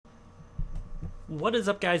What is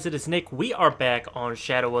up, guys? It is Nick. We are back on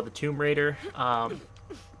Shadow of the Tomb Raider.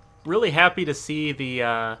 Really happy to see the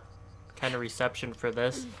kind of reception for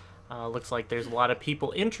this. Looks like there's a lot of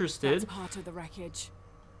people interested. That's part of the wreckage.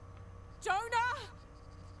 Jonah!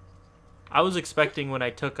 I was expecting when I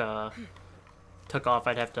took off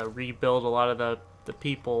I'd have to rebuild a lot of the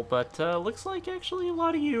people, but looks like actually a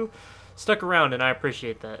lot of you stuck around, and I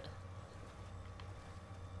appreciate that.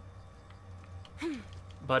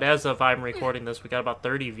 But as of I'm recording this, we got about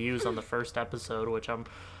 30 views on the first episode, which I'm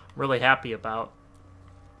really happy about.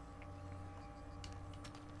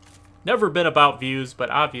 Never been about views, but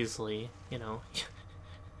obviously, you know,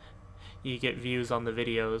 you get views on the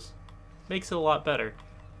videos. Makes it a lot better.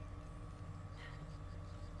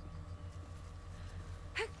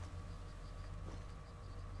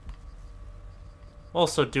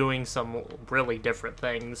 Also doing some really different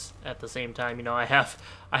things at the same time. You know, I have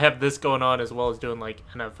this going on as well as doing like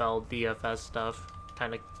NFL DFS stuff,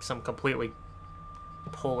 kind of some completely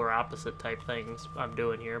polar opposite type things I'm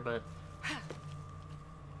doing here. But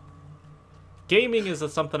gaming is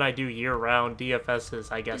something I do year round. DFS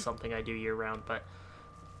is, I guess, something I do year round, but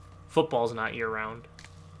football's not year round.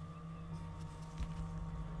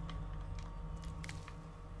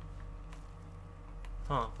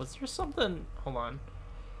 Huh, was there something... Hold on.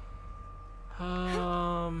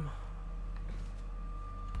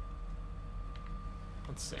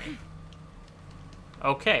 Let's see.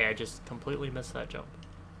 Okay, I just completely missed that jump.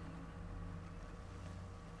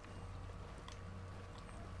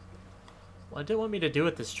 What did it want me to do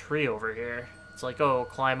with this tree over here? It's like, oh,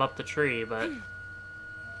 climb up the tree, but...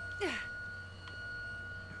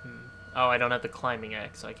 Oh, I don't have the climbing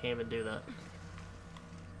axe, so I can't even do that.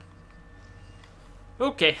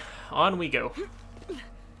 Okay, on we go.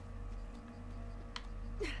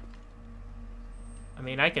 I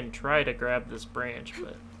mean, I can try to grab this branch,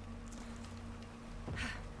 but...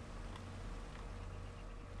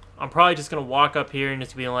 I'm probably just gonna walk up here and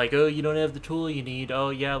just be like, oh, you don't have the tool you need. Oh,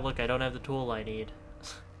 yeah, look, I don't have the tool I need.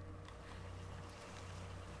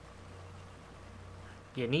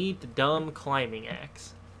 You need the dumb climbing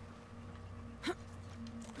axe.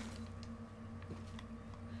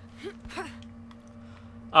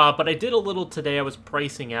 But I did a little today. I was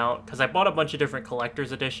pricing out, because I bought a bunch of different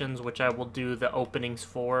collector's editions, which I will do the openings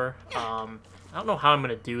for. I don't know how I'm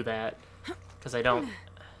going to do that, because I don't...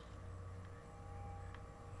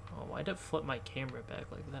 Oh, why did it flip my camera back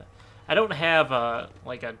like that? I don't have,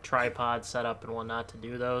 like, a tripod set up and whatnot to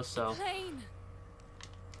do those, so... Plane!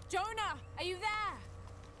 Jonah, are you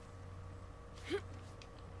there?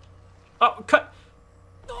 Oh, cut!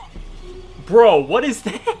 Bro, what is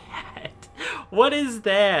that? What is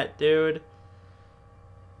that, dude?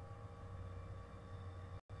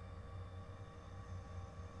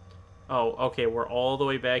 Oh, okay, we're all the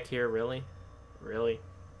way back here, really? Really?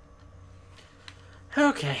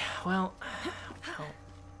 Okay, well,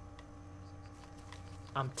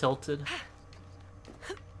 I'm tilted.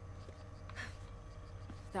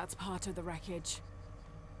 That's part of the wreckage.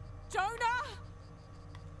 Jonah!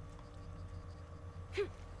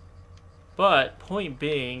 But, point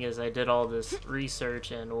being, is I did all this research,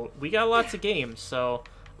 and we got lots of games, so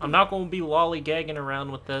I'm not going to be lollygagging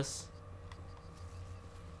around with this.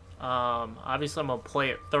 Obviously, I'm going to play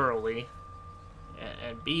it thoroughly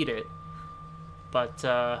and beat it. But,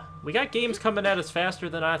 we got games coming at us faster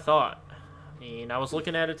than I thought. I mean, I was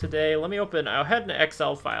looking at it today. Let me open... I had an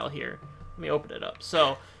Excel file here. Let me open it up.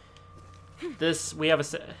 So, this... We have a...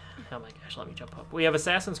 Oh my gosh, let me jump up. We have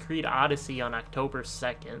Assassin's Creed Odyssey on October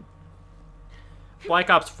 2nd.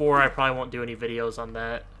 Black Ops 4, I probably won't do any videos on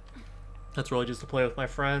that. That's really just to play with my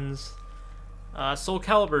friends. Soul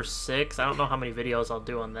Calibur 6, I don't know how many videos I'll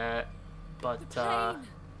do on that. But, Jonah,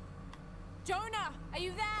 are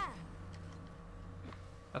you there?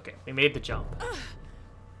 Okay, we made the jump.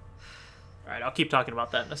 Alright, I'll keep talking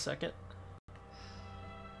about that in a second.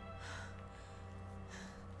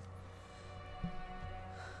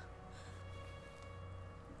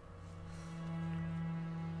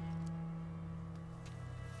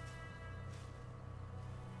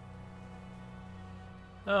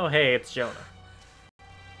 Oh, hey, it's Jonah.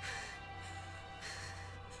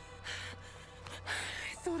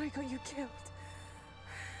 I thought I got you killed.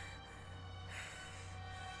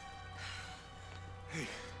 Hey,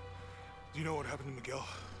 do you know what happened to Miguel?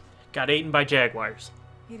 Got eaten by jaguars.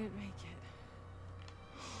 He didn't make it.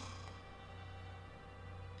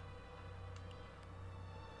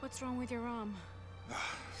 What's wrong with your arm?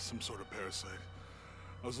 Some sort of parasite.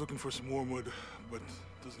 I was looking for some wormwood, but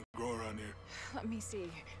it doesn't grow around here. Let me see.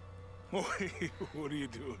 Oh, hey, what are you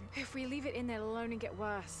doing? If we leave it in there, it'll only get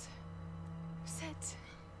worse. Sit.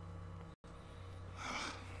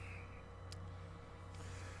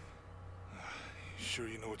 sure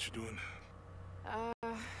you know what you're doing?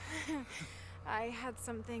 I had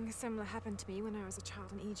something similar happen to me when I was a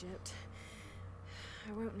child in Egypt.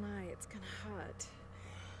 I won't lie, it's gonna hurt.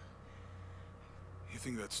 You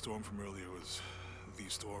think that storm from earlier was the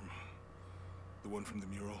storm? The one from the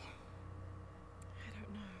mural? I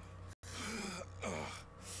don't know.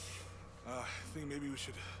 I think maybe we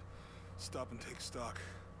should stop and take stock.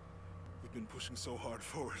 We've been pushing so hard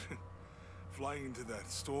forward. Flying into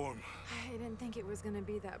that storm. I didn't think it was gonna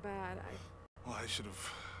be that bad. Well, I should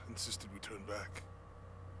have insisted we turn back.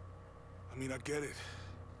 I mean, I get it.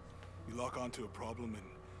 You lock onto a problem and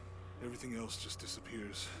everything else just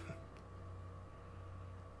disappears.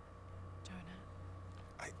 Jonah.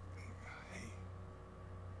 Hey,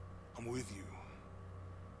 I'm with you.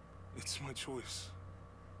 It's my choice,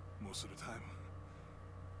 most of the time.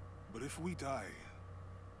 But if we die,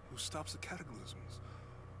 who stops the cataclysms?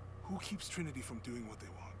 Who keeps Trinity from doing what they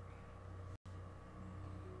want?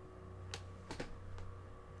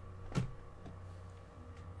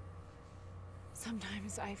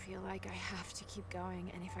 Sometimes I feel like I have to keep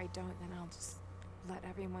going, and if I don't, then I'll just let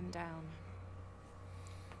everyone down.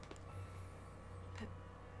 But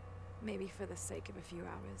maybe for the sake of a few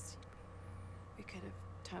hours, we could have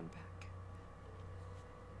turned back.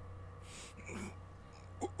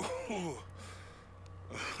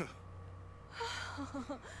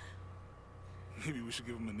 Maybe we should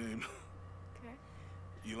give him a name. Okay.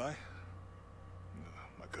 Eli? No,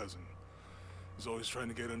 my cousin. He's always trying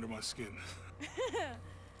to get under my skin.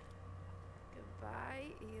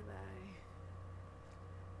 Goodbye, Eli.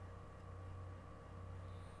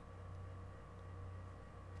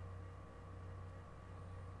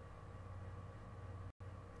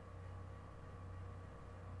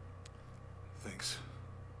 Thanks.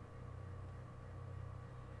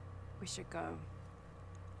 We should go.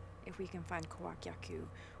 If we can find Yaku,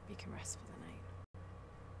 we can rest for the night.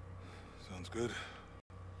 Sounds good.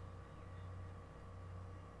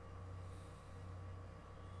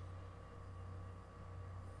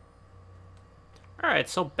 Alright,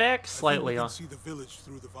 so back slightly I on. think we can see the village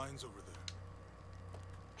through the vines over there.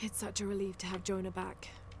 It's such a relief to have Jonah back,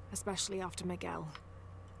 especially after Miguel.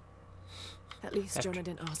 At least Jonah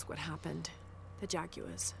didn't ask what happened. The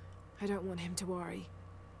jaguars. I don't want him to worry.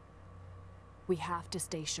 We have to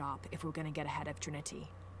stay sharp if we're gonna get ahead of Trinity.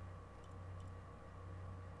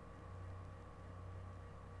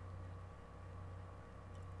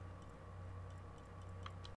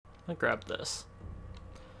 I'll grab this.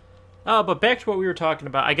 But back to what we were talking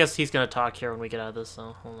about. I guess he's gonna talk here when we get out of this,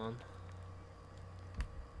 so hold on.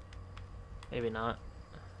 Maybe not.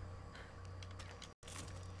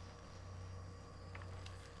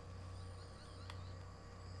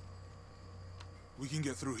 We can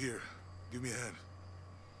get through here. Give me a hand.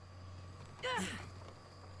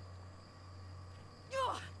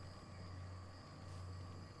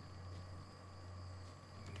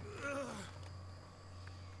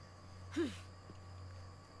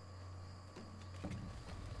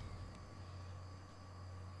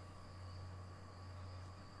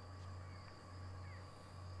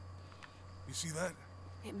 You see that?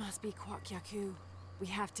 It must be Yaku. We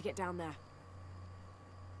have to get down there.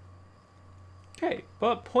 Okay,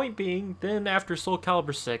 but point being, then after Soul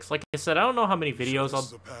Calibur 6, like I said, I don't know how many videos This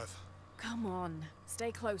is a path. Come on,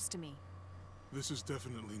 stay close to me. This is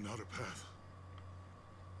definitely not a path.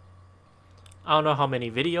 I don't know how many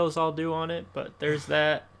videos I'll do on it, but there's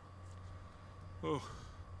that. Oh.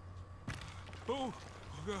 Oh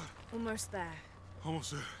God. Almost there.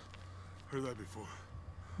 Almost there. Heard that before.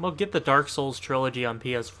 We'll get the Dark Souls trilogy on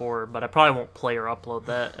PS4, but I probably won't play or upload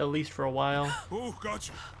that, at least for a while. Oh,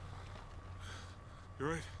 gotcha. You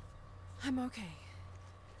right? I'm okay.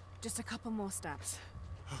 Just a couple more steps.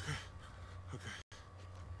 Okay. Okay.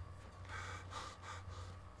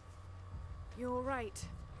 You're all right.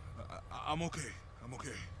 I'm okay. I'm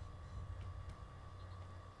okay.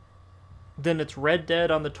 Then it's Red Dead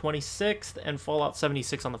on the 26th and Fallout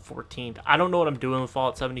 76 on the 14th. I don't know what I'm doing with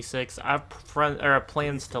Fallout 76. I have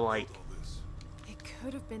plans to, like... It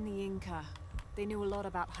could have been the Inca. They knew a lot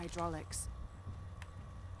about hydraulics.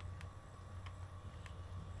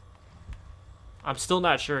 I'm still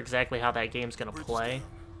not sure exactly how that game's gonna play.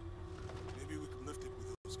 Maybe we can lift it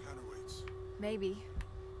with those counterweights. Maybe.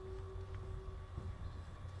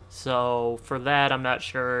 So, for that, I'm not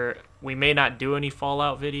sure. We may not do any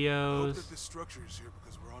Fallout I hope videos. that this structure is here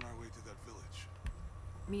because we're on our way to that village.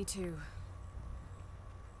 Me too.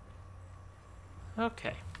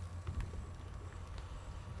 Okay.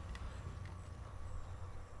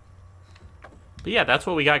 But yeah, that's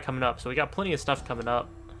what we got coming up. So we got plenty of stuff coming up.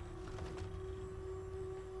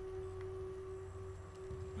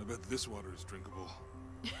 I bet this water is drinkable.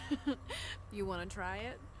 You want to try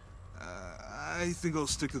it? I think I'll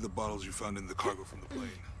stick to the bottles you found in the cargo from the plane.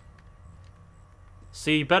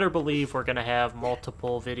 So you better believe we're going to have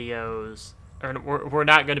multiple videos. Or we're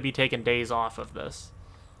not going to be taking days off of this.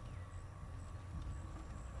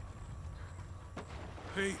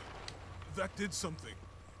 Hey, that did something.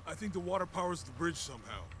 I think the water powers the bridge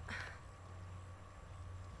somehow.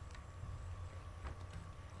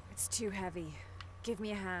 It's too heavy. Give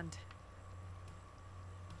me a hand.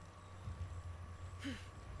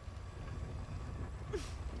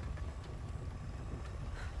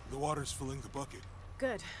 The water's filling the bucket.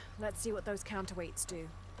 Good. Let's see what those counterweights do.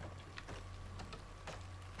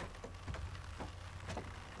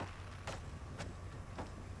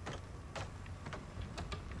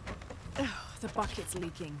 Ugh, the bucket's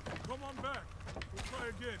leaking. Come on back. We'll try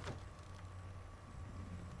again.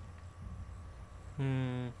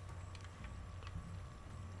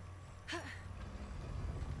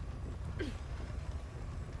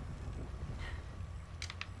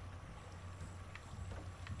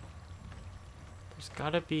 There's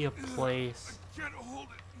gotta be a place. I can't hold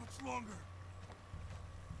it much longer.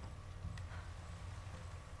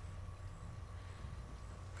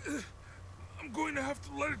 I'm going to have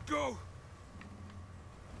to let it go.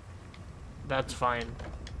 That's fine.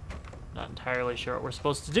 Not entirely sure what we're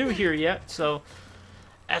supposed to do here yet, so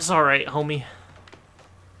that's alright, homie.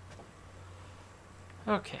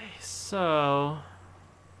 Okay, so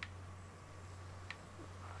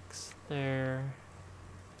box there.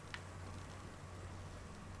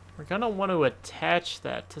 We're gonna want to attach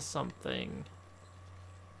that to something.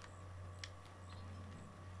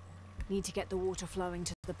 Need to get the water flowing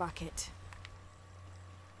to the bucket.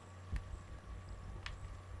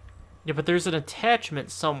 Yeah, but there's an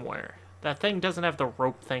attachment somewhere. That thing doesn't have the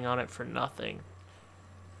rope thing on it for nothing.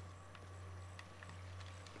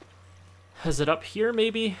 Is it up here,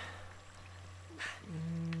 maybe?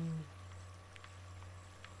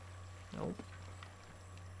 Nope.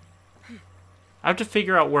 I have to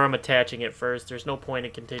figure out where I'm attaching it first. There's no point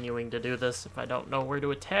in continuing to do this if I don't know where to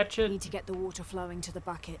attach it. Need to get the water flowing to the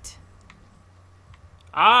bucket.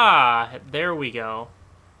 Ah, there we go.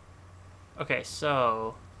 Okay,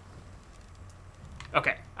 so...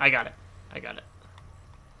 Okay, I got it. I got it.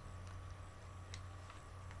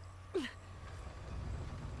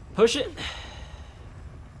 Push it.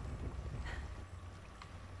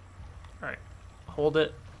 Alright, hold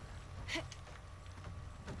it.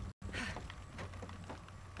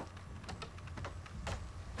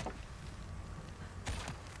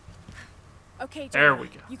 Okay, Jonah, There we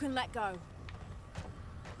go. You can let go.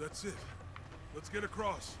 That's it. Let's get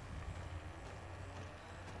across.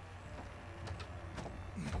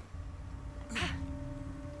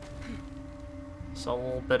 So a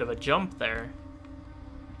little bit of a jump there.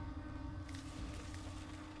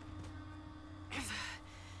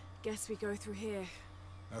 Guess we go through here.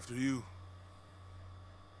 After you.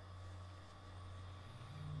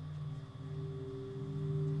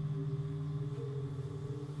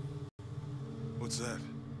 What's that?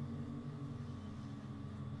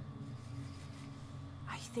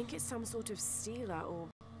 I think it's some sort of sealer or...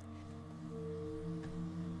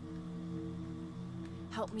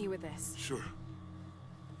 Help me with this. Sure.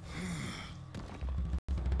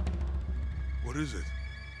 What is it?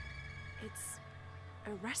 It's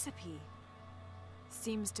a recipe.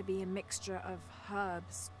 Seems to be a mixture of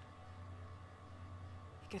herbs.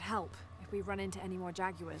 It could help if we run into any more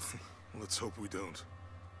jaguars. Let's hope we don't.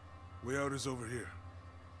 Way out is over here.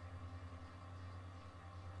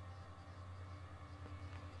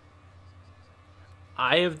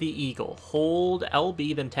 Eye of the Eagle. Hold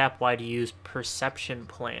LB, then tap Y to use perception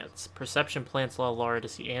plants. Perception plants allow Lara to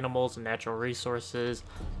see animals and natural resources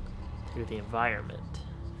through the environment.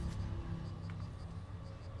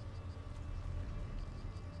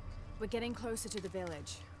 We're getting closer to the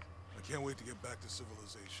village. I can't wait to get back to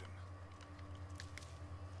civilization.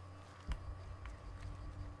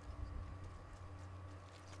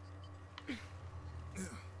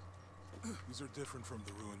 These are different from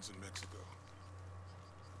the ruins in Mexico.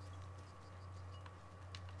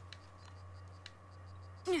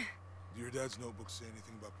 Do your dad's notebooks say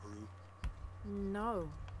anything about Peru? No.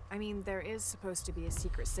 I mean, there is supposed to be a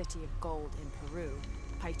secret city of gold in Peru.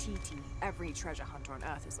 Paititi. Every treasure hunter on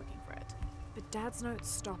Earth is looking for it. But Dad's notes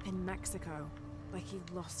stop in Mexico. Like he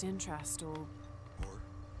lost interest or...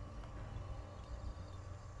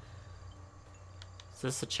 Is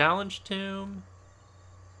this a challenge tomb?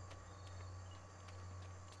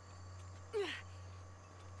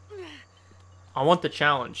 I want the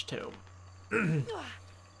challenge tomb.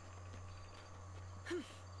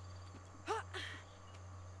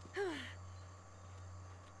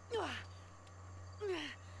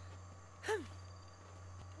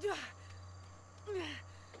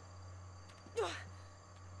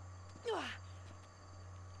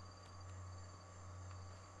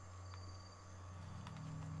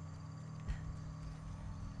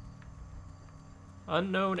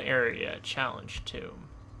 Unknown area. Challenge tomb.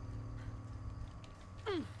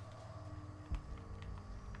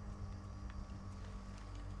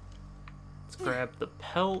 Let's grab the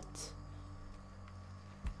pelt.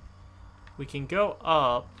 We can go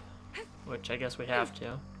up, which I guess we have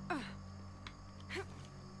to.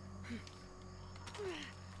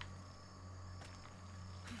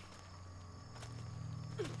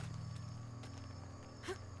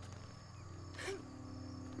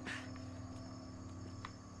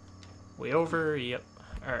 We over? Yep.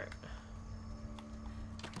 Alright.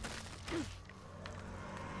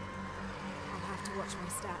 I'll have to watch my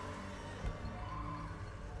step.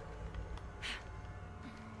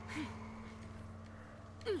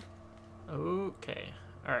 Okay.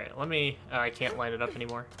 Alright, let me... I can't line it up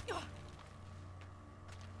anymore.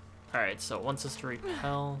 Alright, so it wants us to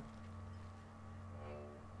repel.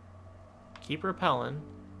 Keep repelling.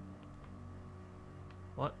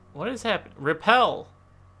 What is happening? Repel!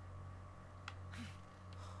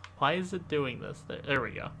 Why is it doing this? There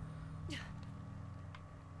we go.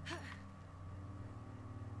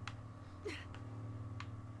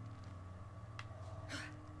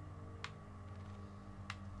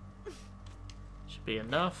 Should be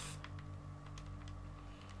enough.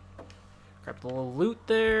 Grab the little loot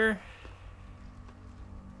there.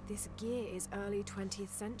 This gear is early 20th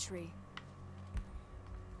century.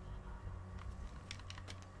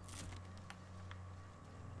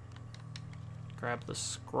 Grab the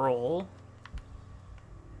scroll.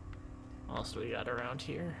 What else do we got around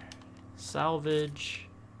here? Salvage.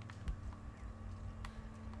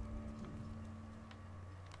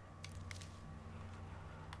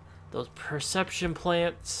 Those perception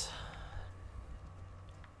plants.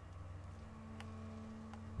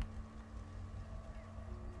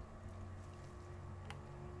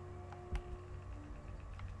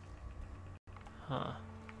 Huh.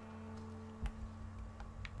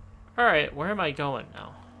 Alright, where am I going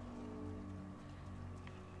now?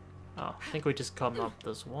 Oh, I think we just come up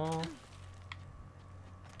this wall.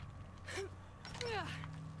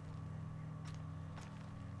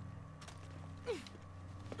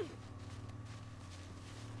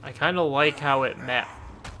 I kind of like how it met.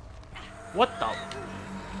 What the?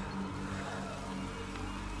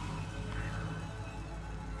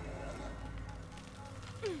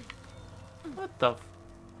 What the?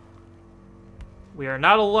 We are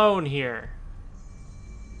not alone here.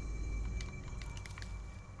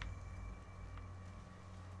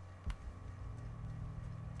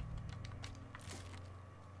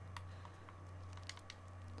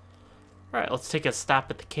 Alright, let's take a stop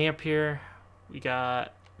at the camp here. We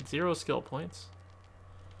got 0 skill points.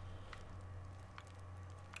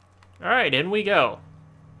 Alright, in we go.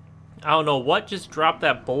 I don't know what just dropped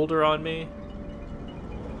that boulder on me.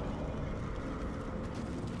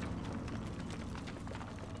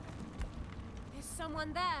 There's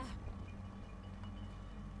someone there.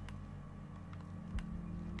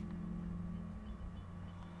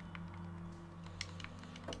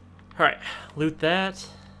 Alright, loot that.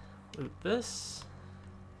 Loot this.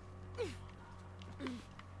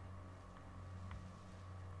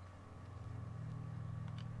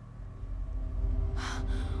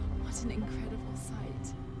 What an incredible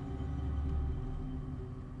sight.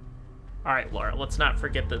 Alright, Laura, let's not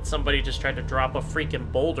forget that somebody just tried to drop a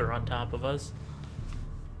freaking boulder on top of us.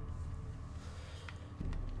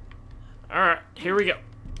 Alright, here we go.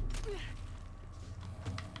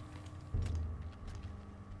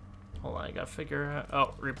 Hold on, I gotta figure out...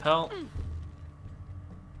 Oh, repel.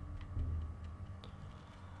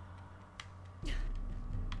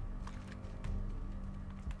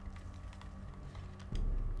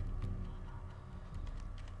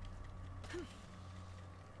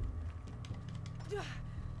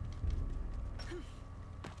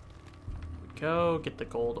 Go get the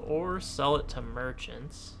gold ore, sell it to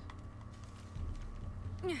merchants.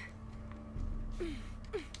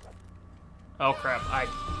 Oh crap, I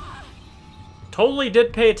totally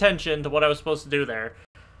did pay attention to what I was supposed to do there.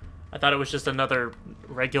 I thought it was just another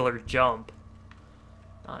regular jump.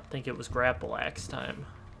 I think it was grapple axe time.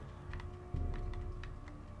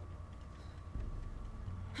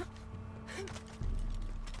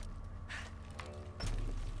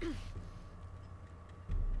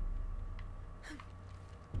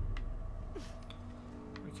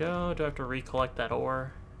 Go. Do I have to recollect that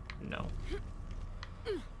ore? No.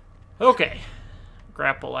 Okay.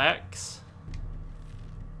 Grapple axe.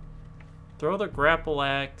 Throw the grapple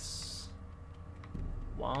axe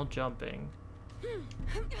while jumping.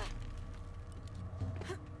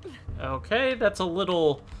 Okay, that's a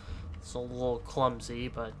little clumsy,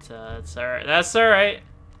 but it's alright. That's alright.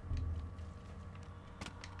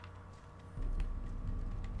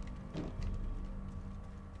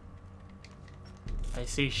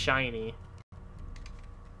 see shiny.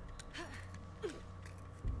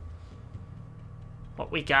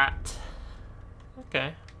 What we got?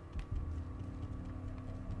 Okay.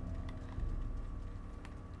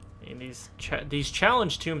 I mean, these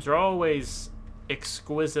challenge tombs are always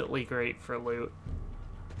exquisitely great for loot.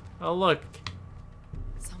 Oh look.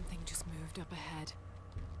 Something just moved up ahead.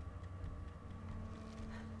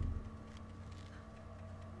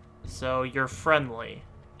 So you're friendly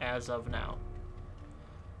as of now.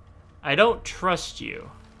 I don't trust you.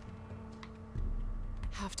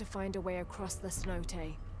 Have to find a way across the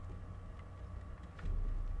cenote.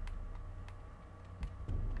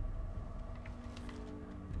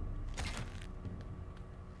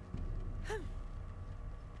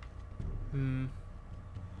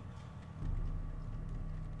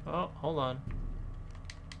 Oh, hold on.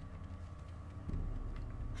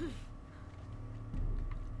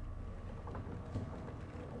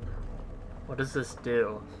 What does this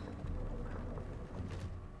do?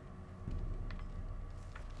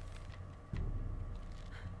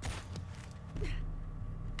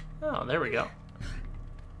 Oh, there we go.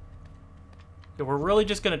 Yeah, we're really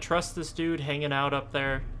just gonna trust this dude hanging out up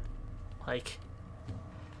there, like,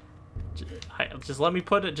 just let me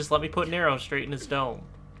put an arrow straight in his dome.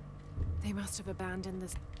 They must have abandoned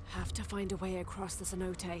this. Have to find a way across the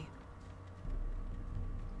cenote.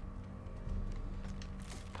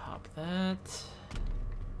 Pop that.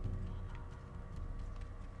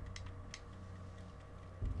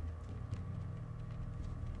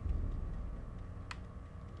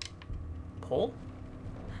 Pull.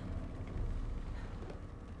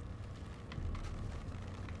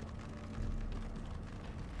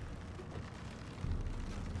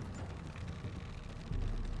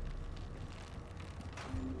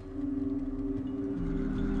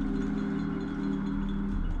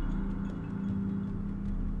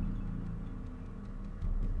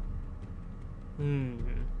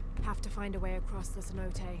 Have to find a way across the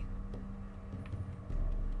cenote.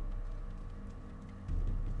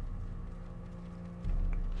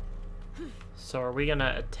 So are we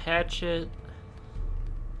gonna attach it?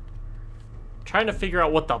 Trying to figure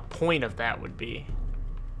out what the point of that would be.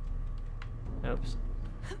 Oops.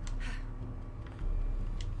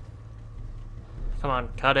 Come on,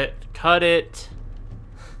 cut it. Cut it!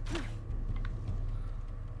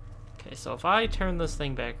 Okay, so if I turn this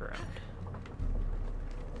thing back around.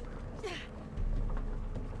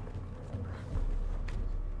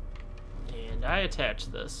 And I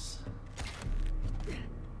attach this.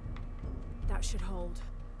 That should hold.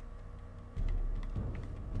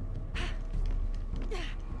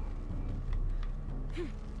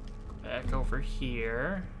 Back over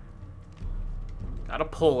here. Gotta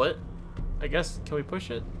pull it. I guess, can we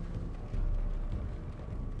push it?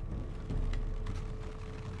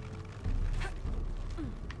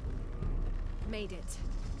 Made it.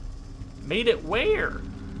 Made it where?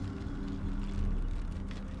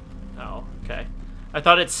 Oh, okay. I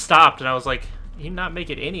thought it stopped and I was like, you not make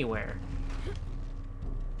it anywhere.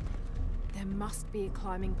 There must be a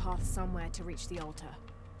climbing path somewhere to reach the altar.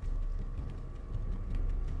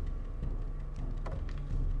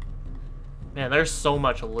 Man, there's so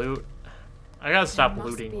much loot. I gotta stop There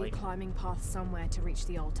looting. must be a climbing path somewhere to reach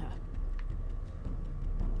the altar.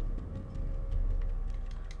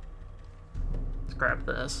 Let's grab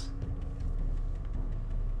this.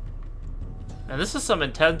 And this is some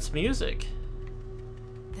intense music.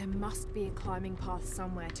 There must be a climbing path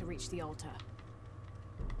somewhere to reach the altar.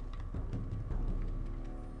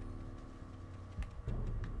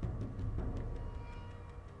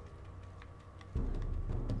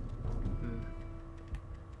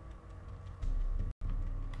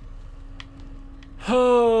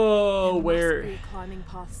 Oh, There where? must be a climbing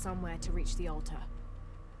path somewhere to reach the altar.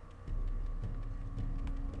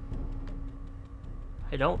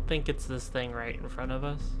 I don't think it's this thing right in front of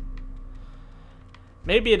us.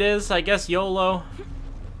 Maybe it is. I guess YOLO.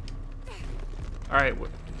 Alright.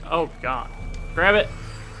 Oh, God. Grab it.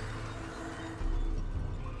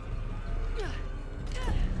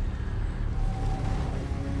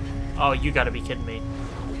 Oh, you gotta be kidding me.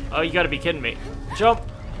 Oh, you gotta be kidding me. Jump.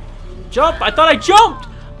 Jump! I thought I jumped!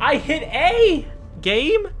 I hit A!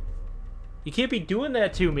 Game? You can't be doing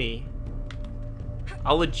that to me.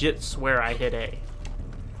 I'll legit swear I hit A.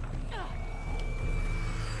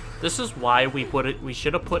 This is why we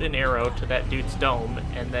should have put an arrow to that dude's dome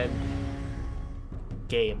and then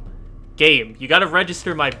game. Game, you gotta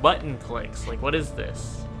register my button clicks. Like, what is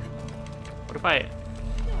this? What if I...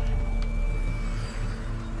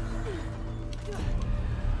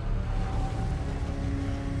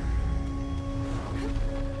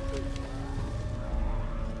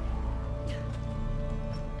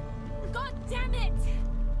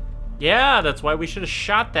 Yeah, that's why we should have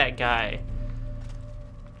shot that guy.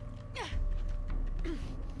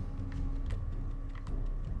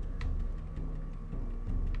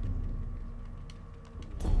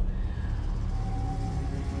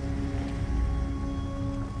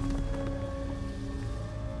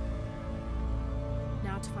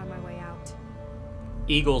 Now to find my way out.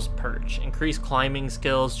 Eagle's Perch. Increase climbing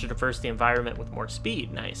skills to traverse the environment with more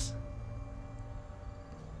speed. Nice.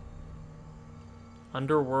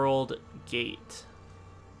 Underworld Gate.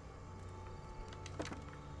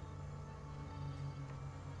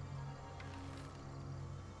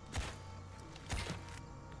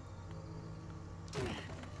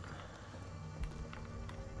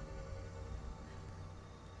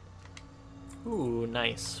 Ooh,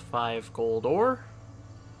 nice. 5 gold ore.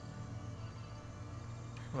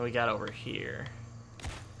 What do we got over here?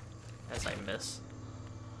 As I miss.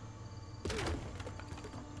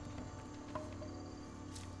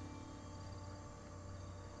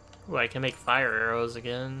 Ooh, I can make fire arrows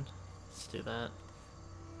again. Let's do that.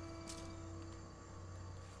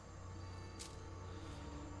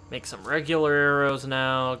 Make some regular arrows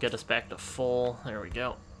now. Get us back to full. There we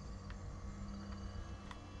go.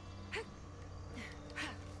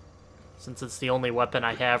 Since it's the only weapon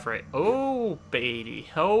I have right... Oh, baby.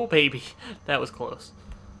 Oh, baby. That was close.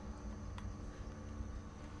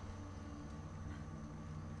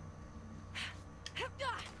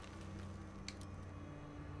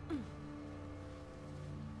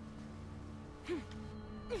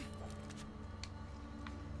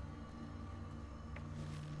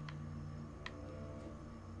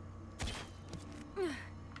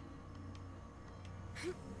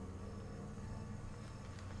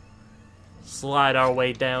 Slide our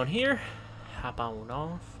way down here. Hop on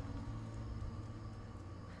off.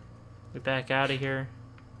 We back out of here.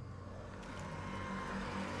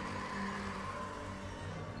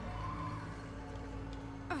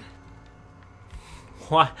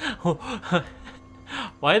 Why?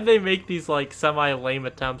 Why did they make these like semi-lame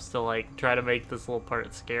attempts to like try to make this little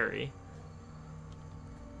part scary?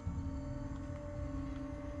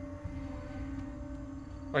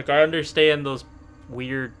 Like I understand those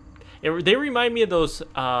weird. They remind me of those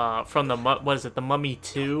from the what is it, the Mummy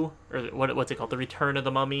 2 or what's it called, the Return of the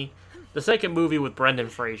Mummy, the second movie with Brendan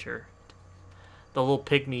Fraser. The little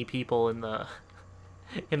pygmy people in the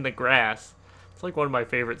grass. It's like one of my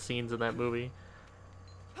favorite scenes in that movie.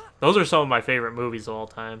 Those are some of my favorite movies of all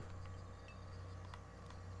time.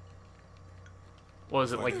 What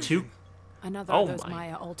was it, like 2? Another of those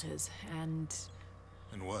Maya altars and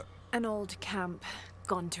what? An old camp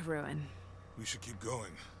gone to ruin. We should keep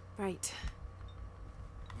going. Right.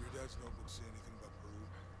 Your dad's notebook say anything about Peru?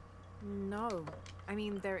 No. I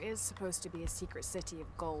mean, there is supposed to be a secret city of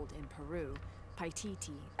gold in Peru.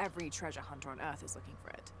 Paititi. Every treasure hunter on Earth is looking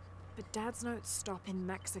for it. But Dad's notes stop in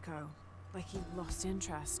Mexico. Like he lost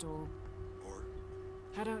interest or...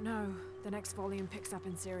 I don't know. The next volume picks up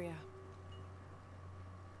in Syria.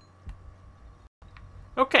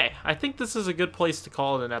 Okay, I think this is a good place to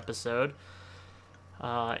call it an episode.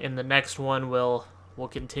 In the next one, we'll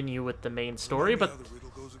continue with the main story, but... How the riddle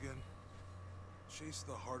goes again? Chase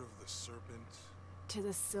the heart of the serpent... To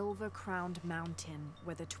the silver-crowned mountain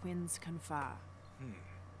where the twins confer.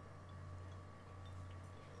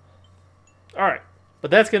 Alright,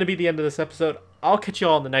 but that's going to be the end of this episode. I'll catch you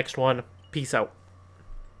all in the next one. Peace out.